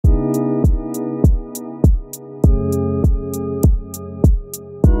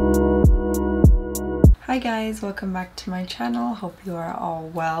guys, welcome back to my channel. Hope you are all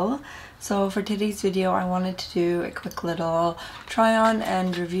well. So for today's video I wanted to do a quick little try on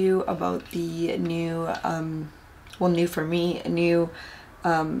and review about the new new for me, new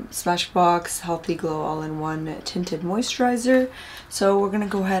Smashbox Healthy Glow All-in-One Tinted Moisturizer. So we're gonna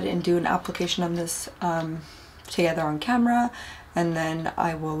go ahead and do an application on this together on camera, and then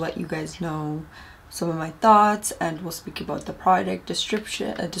I will let you guys know some of my thoughts, and we'll speak about the product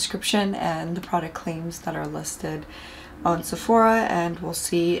description and the product claims that are listed on Sephora, and we'll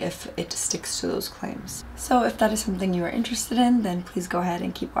see if it sticks to those claims. So if that is something you are interested in, then please go ahead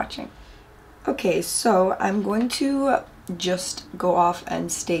and keep watching. Okay, so I'm going to just go off and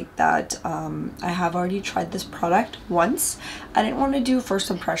state that I have already tried this product once. I didn't want to do first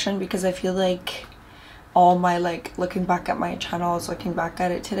impression because I feel like all my looking back at my channel, I was looking back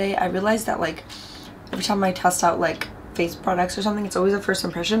at it today, I realized that every time I test out face products or something, it's always a first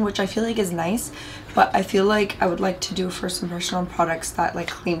impression, which I feel like is nice, but I feel like I would like to do a first impression on products that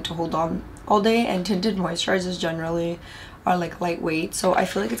claim to hold on all day, and tinted moisturizers generally are lightweight, so I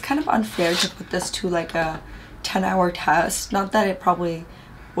feel like it's kind of unfair to put this to a 10-hour test. Not that it probably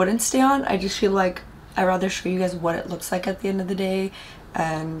wouldn't stay on, I just feel like I'd rather show you guys what it looks like at the end of the day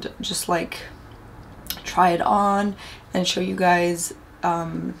and just try it on and show you guys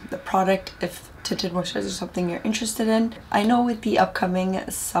the product if tinted moisturizer is something you're interested in. I know with the upcoming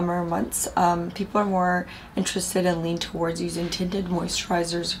summer months, people are more interested and lean towards using tinted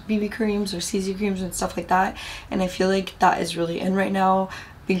moisturizers, BB creams or CC creams and stuff like that, and I feel like that is really in right now,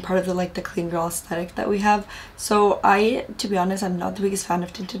 being part of the clean girl aesthetic that we have. So to be honest, I'm not the biggest fan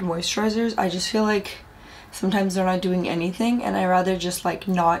of tinted moisturizers. I just feel like sometimes they're not doing anything, and I rather just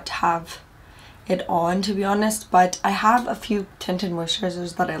not have it on, to be honest. But I have a few tinted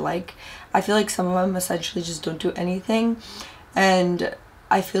moisturizers that I like. I feel like some of them essentially just don't do anything, and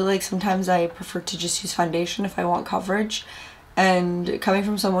I feel like sometimes I prefer to just use foundation if I want coverage, and coming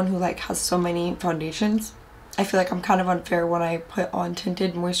from someone who has so many foundations, I feel like I'm kind of unfair when I put on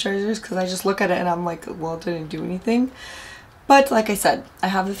tinted moisturizers because I just look at it and I'm like, well, it didn't do anything. But like I said, I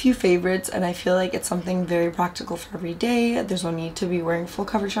have a few favorites, and I feel like it's something very practical for every day. There's no need to be wearing full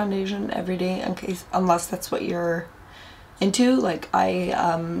coverage foundation every day unless that's what you're into, like I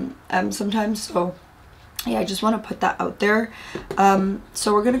am sometimes. So yeah, I just want to put that out there.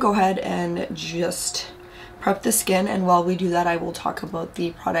 So we're gonna go ahead and just prep the skin, and while we do that, I will talk about the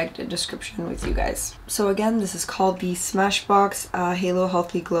product description with you guys. So again, this is called the Smashbox Halo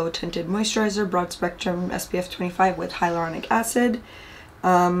Healthy Glow Tinted Moisturizer, broad spectrum, SPF 25 with hyaluronic acid.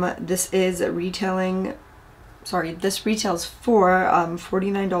 This retails for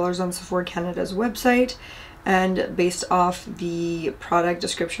 $49 on Sephora Canada's website, and based off the product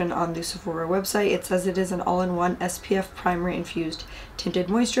description on the Sephora website, it says it is an all-in-one SPF primer infused tinted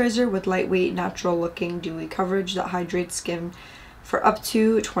moisturizer with lightweight, natural looking dewy coverage that hydrates skin for up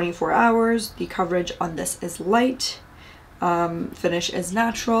to 24 hours. The coverage on this is light, finish is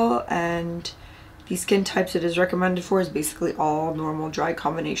natural, and the skin types it is recommended for is basically all normal, dry,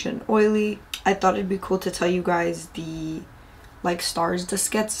 combination, oily. I thought it'd be cool to tell you guys the stars this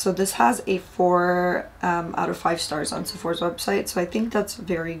gets. So this has a 4 out of 5 stars on Sephora's website, so I think that's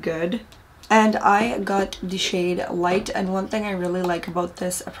very good. And I got the shade light, and one thing I really like about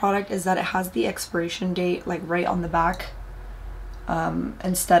this product is that it has the expiration date right on the back,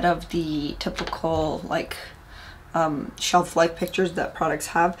 instead of the typical shelf life pictures that products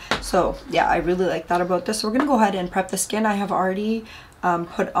have. So yeah, I really like that about this. So we're gonna go ahead and prep the skin. I have already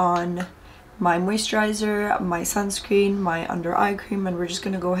put on my moisturizer, my sunscreen, my under eye cream, and we're just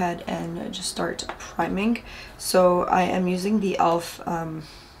gonna go ahead and just start priming. So I am using the e.l.f.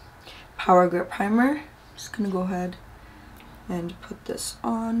 Power Grip Primer. Just gonna go ahead and put this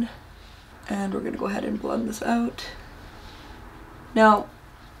on, and we're gonna go ahead and blend this out. Now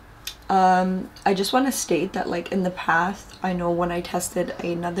I just want to state that in the past, I know when I tested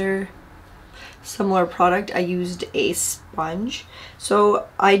another similar product, I used a sponge. So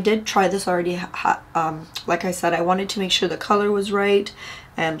I did try this already. Like I said, I wanted to make sure the color was right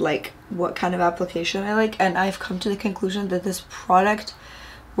and what kind of application I like, and I've come to the conclusion that this product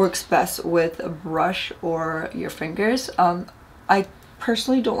works best with a brush or your fingers. I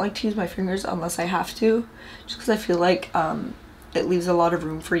personally don't like to use my fingers unless I have to, just because I feel like it leaves a lot of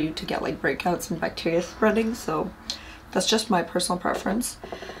room for you to get breakouts and bacteria spreading. So that's just my personal preference.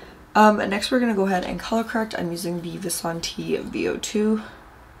 Next we're going to go ahead and color correct. I'm using the Visanti VO2.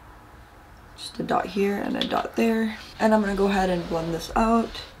 Just a dot here and a dot there. And I'm going to go ahead and blend this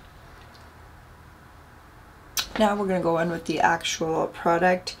out. Now we're going to go in with the actual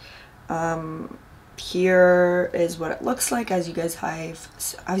product. Here is what it looks like, as you guys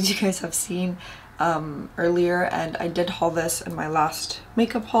have seen. earlier, and I did haul this in my last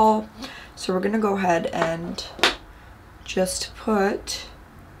makeup haul. So we're gonna go ahead and just put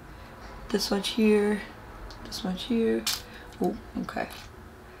this much here, this much here. Oh, okay.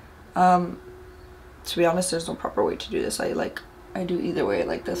 To be honest, there's no proper way to do this. I do either way,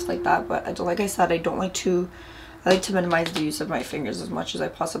 like this, like that, but like I said, I like to minimize the use of my fingers as much as I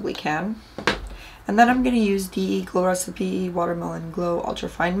possibly can. And then I'm going to use the Glow Recipe Watermelon Glow Ultra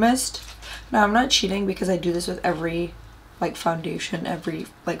Fine Mist. Now I'm not cheating because I do this with every like foundation, every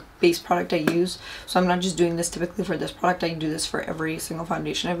like base product I use. So I'm not just doing this typically for this product, I do this for every single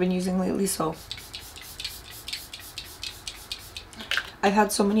foundation I've been using lately. So I've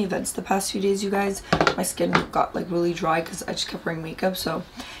had so many events the past few days, you guys. My skin got like really dry because I just kept wearing makeup. So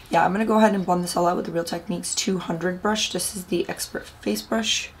yeah, I'm going to go ahead and blend this all out with the Real Techniques 200 brush. This is the Expert Face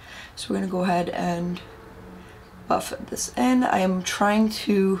Brush. So we're going to go ahead and buff this in. I am trying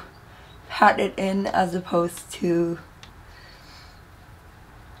to pat it in as opposed to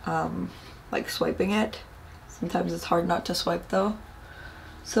like swiping it. Sometimes it's hard not to swipe though.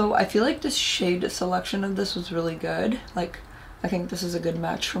 So I feel like this shade selection of this was really good. Like, I think this is a good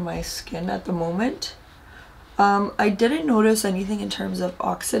match for my skin at the moment. I didn't notice anything in terms of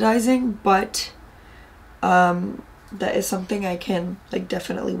oxidizing, but that is something I can like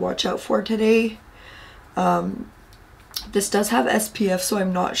definitely watch out for today. This does have SPF, so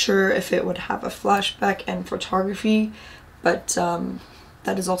I'm not sure if it would have a flashback and photography, but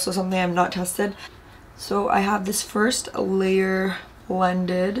that is also something I've not tested. So I have this first layer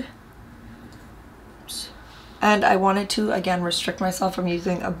blended. Oops. And I wanted to again restrict myself from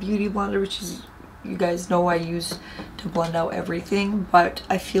using a beauty blender, which is, you guys know, I use to blend out everything, but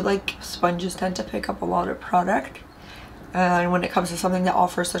I feel like sponges tend to pick up a lot of product, and when it comes to something that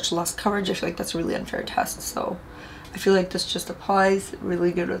offers such less coverage, I feel like that's a really unfair test. So I feel like this just applies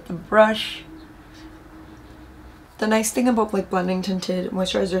really good with the brush. The nice thing about like blending tinted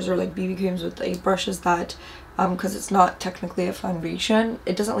moisturizers or like BB creams with a brush is that because it's not technically a foundation,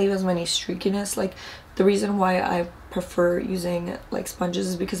 it doesn't leave as many streakiness. Like, the reason why I prefer using like sponges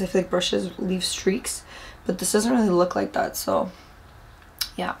is because I feel like brushes leave streaks, but this doesn't really look like that. So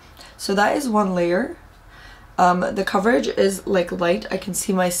yeah, so that is one layer. The coverage is like light, I can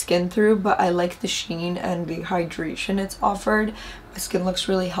see my skin through, but I like the sheen and the hydration it's offered. My skin looks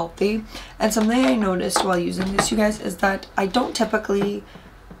really healthy. And something I noticed while using this, you guys, is that I don't typically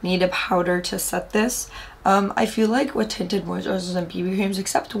need a powder to set this. I feel like with tinted moisturizers and BB creams,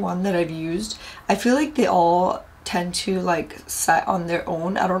 except one that I've used, I feel like they all tend to like set on their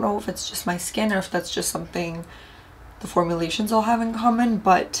own. I don't know if it's just my skin or if that's just something the formulations all have in common,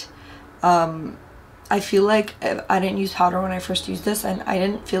 but I feel like I didn't use powder when I first used this, and I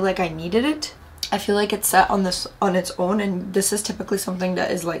didn't feel like I needed it. I feel like it's set on this on its own, and this is typically something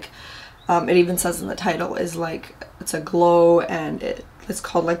that is like, it even says in the title, is like, it's a glow, and it's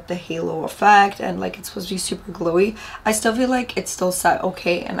called like the halo effect, and like it's supposed to be super glowy. I still feel like it's still set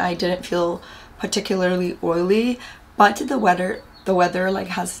okay, and I didn't feel particularly oily, but the weather like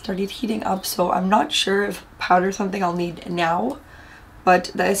has started heating up, so I'm not sure if powder is something I'll need now,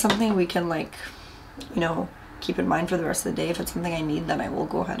 but that is something we can like, you know, keep in mind for the rest of the day. If it's something I need, then I will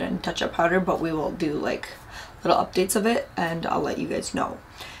go ahead and touch up powder, but we will do like little updates of it and I'll let you guys know.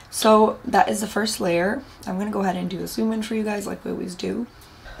 So that is the first layer. I'm gonna go ahead and do a zoom in for you guys like we always do.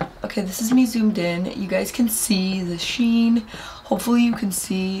 Okay, this is me zoomed in. You guys can see the sheen. Hopefully you can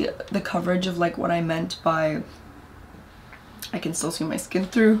see the coverage of like what I meant by I can still see my skin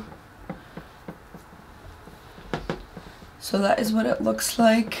through. So that is what it looks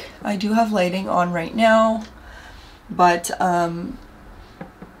like. I do have lighting on right now, but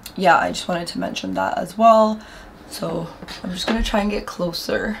yeah, I just wanted to mention that as well. So I'm just gonna try and get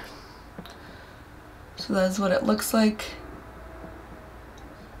closer. So that's what it looks like.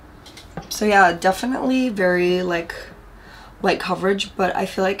 So yeah, definitely very like light coverage, but I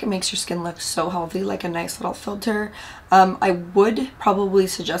feel like it makes your skin look so healthy, like a nice little filter. I would probably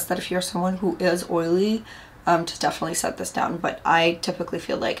suggest that if you're someone who is oily, to definitely set this down, but I typically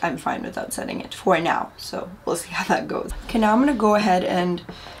feel like I'm fine without setting it for now, so we'll see how that goes. Okay, now I'm gonna go ahead and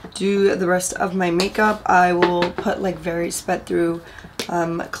do the rest of my makeup. I will put like very sped through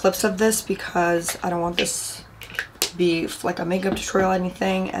clips of this because I don't want this to be like a makeup tutorial or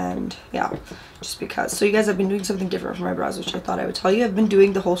anything, and yeah, just because. So you guys, I've been doing something different for my brows, which I thought I would tell you. I've been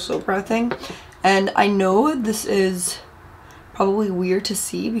doing the whole soap brow thing, and I know this is probably weird to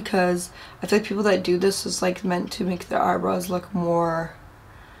see because I feel like people that do this is like meant to make their eyebrows look more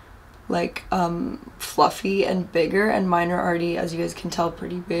like fluffy and bigger, and mine are already, as you guys can tell,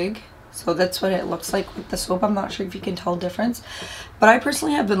 pretty big. So that's what it looks like with the soap. I'm not sure if you can tell the difference, but I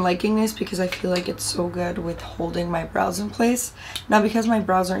personally have been liking this because I feel like it's so good with holding my brows in place. Now because my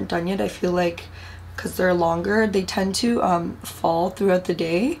brows aren't done yet, I feel like because they're longer, they tend to fall throughout the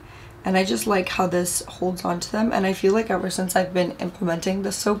day, and I just like how this holds on to them. And I feel like ever since I've been implementing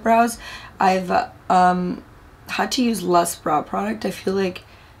the soap brows, I've had to use less brow product. I feel like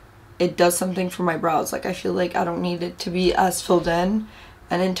it does something for my brows. Like I feel like I don't need it to be as filled in,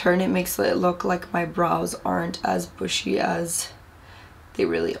 and in turn it makes it look like my brows aren't as bushy as they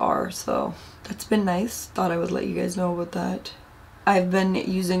really are. So that's been nice. Thought I would let you guys know about that. I've been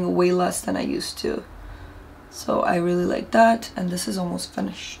using way less than I used to, so I really like that. And this is almost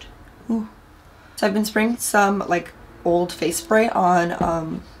finished. Ooh. So I've been spraying some like old face spray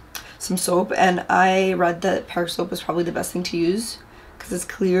on some soap, and I read that pear soap is probably the best thing to use because it's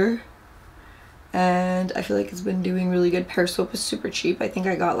clear, and I feel like it's been doing really good. Pear soap is super cheap. I think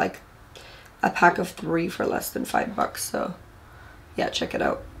I got like a pack of 3 for less than $5, so yeah, check it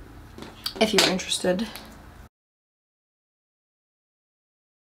out if you're interested.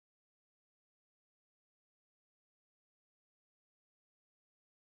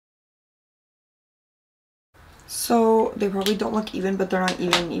 So they probably don't look even, but they're not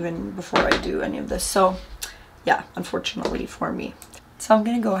even before I do any of this. So yeah, unfortunately for me. So I'm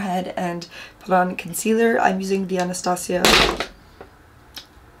gonna go ahead and put on concealer. I'm using the Anastasia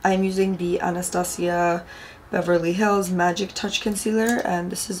Beverly Hills Magic Touch Concealer,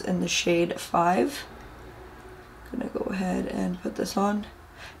 and this is in the shade 5. I'm gonna go ahead and put this on.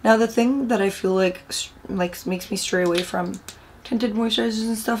 Now the thing that I feel like makes me stray away from tinted moisturizers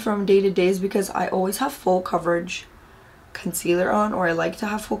and stuff from day to day is because I always have full coverage concealer on, or I like to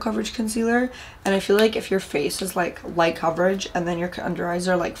have full coverage concealer, and I feel like if your face is like light coverage and then your under eyes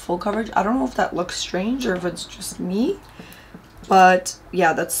are like full coverage, I don't know if that looks strange or if it's just me, but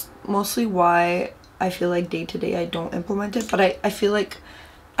yeah, that's mostly why I feel like day to day I don't implement it. But I feel like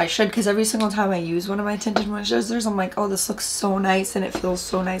I should, because every single time I use one of my tinted moisturizers I'm like, oh, this looks so nice and it feels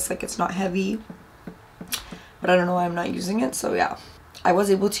so nice, like it's not heavy, but I don't know why I'm not using it. So yeah, I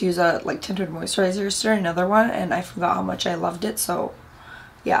was able to use a like tinted moisturizer yesterday, another one, and I forgot how much I loved it. So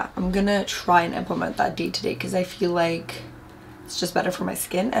yeah, I'm gonna try and implement that day to day because I feel like it's just better for my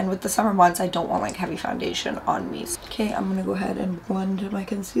skin, and with the summer months I don't want like heavy foundation on me. Okay, I'm gonna go ahead and blend my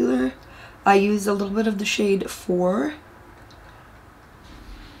concealer. I used a little bit of the shade 4.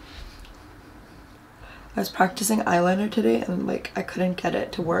 I was practicing eyeliner today and like I couldn't get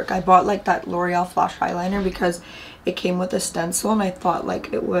it to work. I bought like that L'Oreal Flash eyeliner because it came with a stencil, and I thought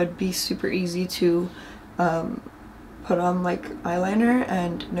like it would be super easy to put on like eyeliner,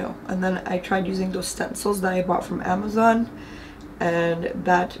 and no. And then I tried using those stencils that I bought from Amazon, and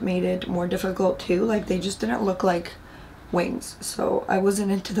that made it more difficult too. Like they just didn't look like wings, so I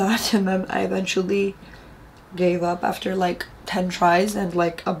wasn't into that. And then I eventually gave up after like 10 tries and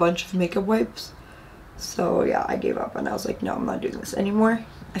like a bunch of makeup wipes. So yeah, I gave up and I was like, no, I'm not doing this anymore.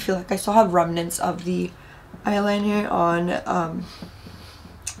 I feel like I still have remnants of the eyeliner on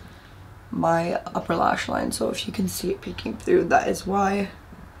my upper lash line, so if you can see it peeking through, that is why.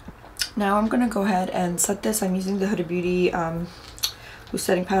 Now I'm gonna go ahead and set this. I'm using the Huda Beauty loose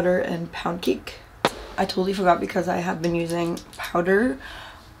setting powder and Pound Cake. I totally forgot because I have been using powder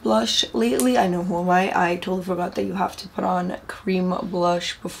blush lately. I know, who am I totally forgot that you have to put on cream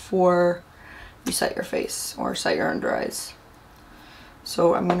blush before you set your face or set your under eyes.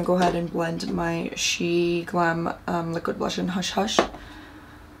 So I'm gonna go ahead and blend my She Glam liquid blush in Hush Hush.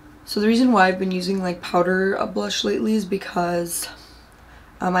 So the reason why I've been using like powder blush lately is because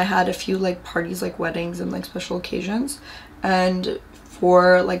I had a few like parties, like weddings and like special occasions, and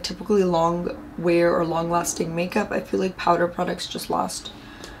for like typically long wear or long lasting makeup, I feel like powder products just last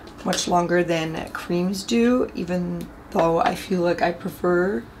much longer than creams do. Even though I feel like I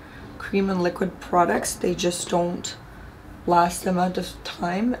prefer cream and liquid products, they just don't last the amount of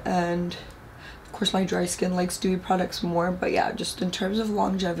time, and of course my dry skin likes dewy products more. But yeah, just in terms of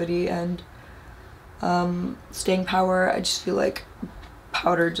longevity and staying power, I just feel like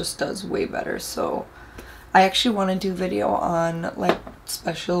powder just does way better. So I actually want to do a video on like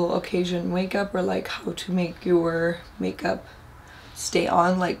special occasion makeup, or like how to make your makeup stay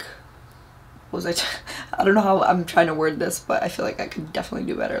on. Like, what was I don't know how I'm trying to word this, but I feel like I could definitely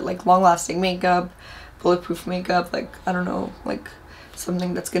do better. Like long lasting makeup, bulletproof makeup, like I don't know, like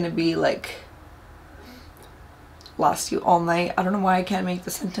something that's gonna be like last you all night. I don't know why I can't make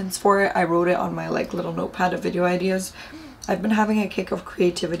the sentence for it. I wrote it on my like little notepad of video ideas. I've been having a kick of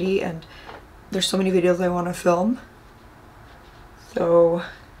creativity and there's so many videos I want to film, so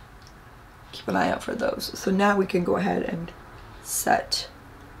keep an eye out for those. So now we can go ahead and set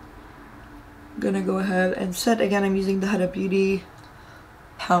gonna go ahead and set. Again, I'm using the Huda Beauty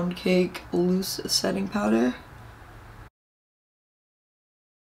Pound Cake Loose Setting Powder.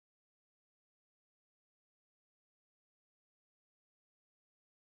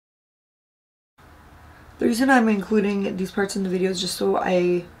 The reason I'm including these parts in the video is just so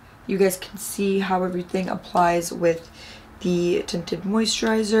you guys can see how everything applies with the tinted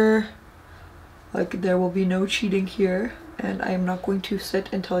moisturizer. Like, there will be no cheating here, and I am not going to sit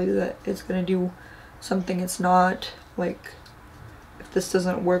and tell you that it's gonna do something it's not. Like, if this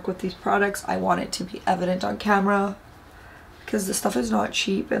doesn't work with these products, I want it to be evident on camera, because the stuff is not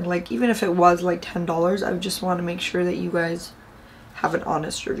cheap, and like, even if it was like $10, I would just want to make sure that you guys have an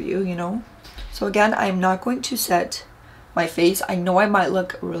honest review, you know? So again, I'm not going to set my face. I know I might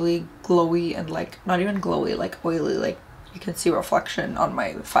look really glowy and like, not even glowy, like oily, like you can see reflection on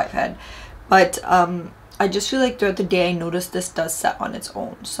my 5 head. But I just feel like throughout the day I noticed this does set on its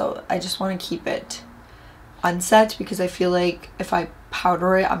own. So I just want to keep it unset, because I feel like if I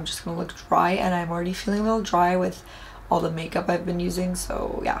powder it, I'm just going to look dry, and I'm already feeling a little dry with all the makeup I've been using.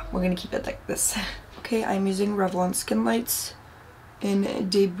 So yeah, we're going to keep it like this. Okay, I'm using Revlon Skin Lights in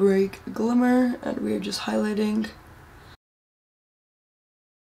Daybreak Glimmer, and we're just highlighting.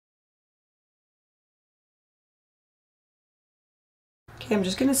 Okay, I'm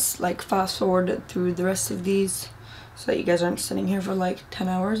just gonna like fast forward through the rest of these so that you guys aren't sitting here for like 10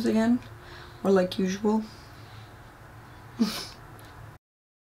 hours again, or like usual.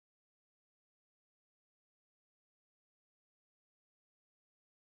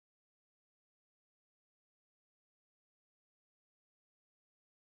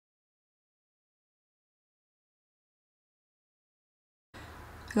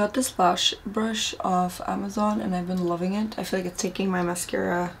 I got this lash brush off Amazon and I've been loving it. I feel like it's taking my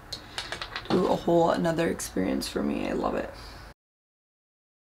mascara to a whole another experience for me. I love it.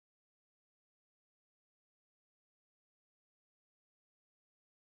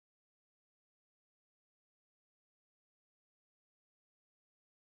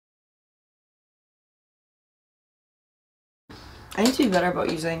 I need to be better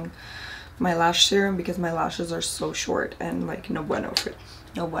about using my lash serum because my lashes are so short and like no bueno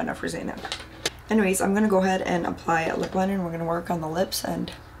for Zainab. Anyways, I'm gonna go ahead and apply a lip liner, and we're gonna work on the lips,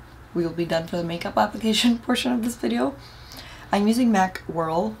 and we will be done for the makeup application portion of this video. I'm using MAC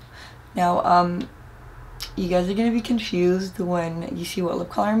Whirl. Now, you guys are gonna be confused when you see what lip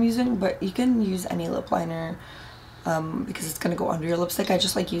color I'm using, but you can use any lip liner because it's gonna go under your lipstick. I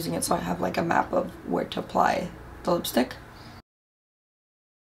just like using it so I have like a map of where to apply the lipstick.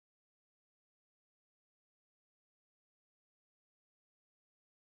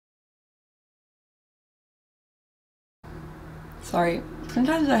 Sorry,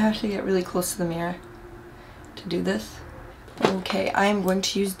 sometimes I have to get really close to the mirror to do this. Okay, I'm going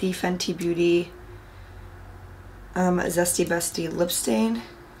to use the Fenty Beauty Zesty Bestie Lip Stain.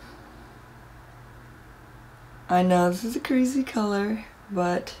 I know this is a crazy color,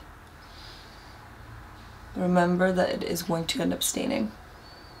 but remember that it is going to end up staining.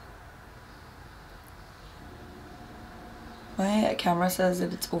 My camera says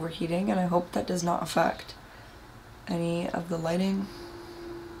that it's overheating, and I hope that does not affect any of the lighting.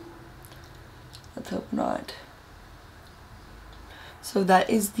 Let's hope not. So that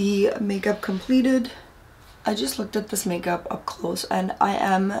is the makeup completed. I just looked at this makeup up close and I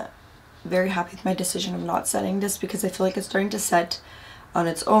am very happy with my decision of not setting this because I feel like it's starting to set on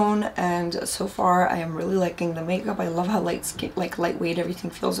its own, and so far I am really liking the makeup. I love how lightweight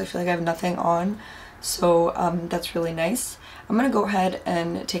everything feels. I feel like I have nothing on, so that's really nice. I'm gonna go ahead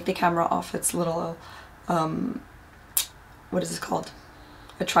and take the camera off its little what is this called?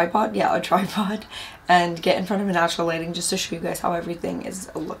 A tripod? Yeah, a tripod, and get in front of a natural lighting just to show you guys how everything is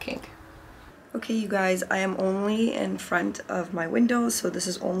looking. Okay, you guys, I am only in front of my window, so this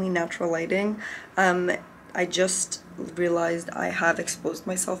is only natural lighting. I just realized I have exposed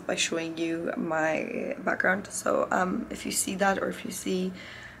myself by showing you my background, so if you see that or if you see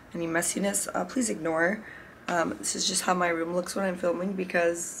any messiness, please ignore. This is just how my room looks when I'm filming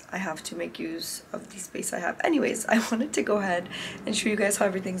because I have to make use of the space I have. Anyways, I wanted to go ahead and show you guys how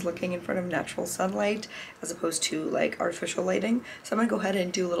everything's looking in front of natural sunlight as opposed to like artificial lighting. So I'm gonna go ahead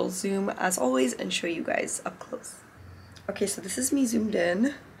and do a little zoom as always and show you guys up close. Okay, so this is me zoomed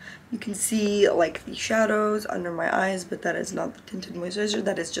in. You can see like the shadows under my eyes, but that is not the tinted moisturizer.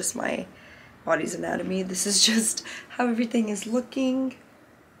 That is just my body's anatomy. This is just how everything is looking.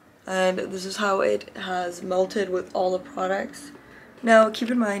 And this is how it has melted with all the products. Now keep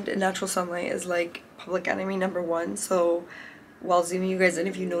in mind, natural sunlight is like public enemy #1, so while zooming you guys in,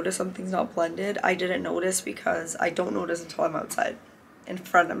 if you notice something's not blended, I didn't notice because I don't notice until I'm outside in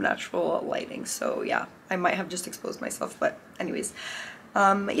front of natural lighting, so yeah, I might have just exposed myself, but anyways.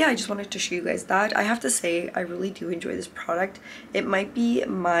 Yeah, I just wanted to show you guys that. I have to say, I really do enjoy this product. It might be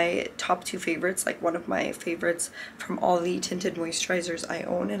my top 2 favorites, like one of my favorites from all the tinted moisturizers I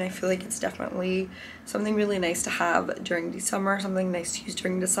own, and I feel like it's definitely something really nice to have during the summer, something nice to use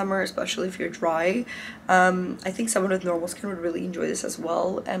during the summer, especially if you're dry. I think someone with normal skin would really enjoy this as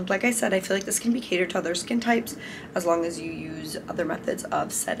well, and like I said, I feel like this can be catered to other skin types as long as you use other methods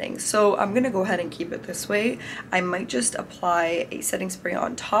of setting. So I'm gonna go ahead and keep it this way. I might just apply a setting spray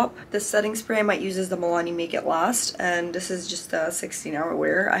on top. This setting spray I might use is the Milani Make It Last, and this is just a 16-hour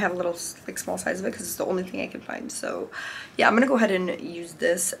wear. I have a little like small size of it because it's the only thing I can find. So yeah, I'm gonna go ahead and use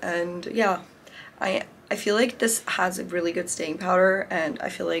this, and yeah, I feel like this has a really good staying power, and I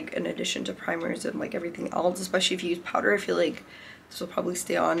feel like in addition to primers and like everything else, especially if you use powder, I feel like this will probably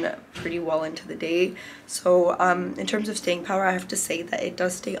stay on pretty well into the day. So in terms of staying power, I have to say that it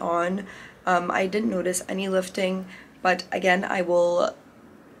does stay on. I didn't notice any lifting, but again, I will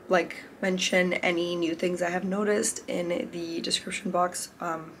like mention any new things I have noticed in the description box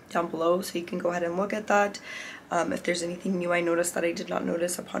down below, so you can go ahead and look at that. If there's anything new I noticed that I did not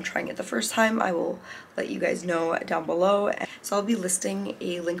notice upon trying it the first time, I will let you guys know down below. So I'll be listing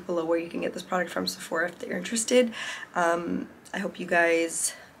a link below where you can get this product from Sephora if they're interested. I hope you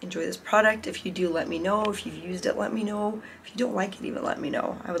guys enjoy this product. If you do, let me know. If you've used it, let me know. If you don't like it, even let me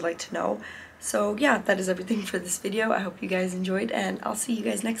know. I would like to know. So yeah, that is everything for this video. I hope you guys enjoyed, and I'll see you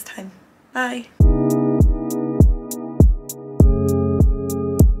guys next time. Bye!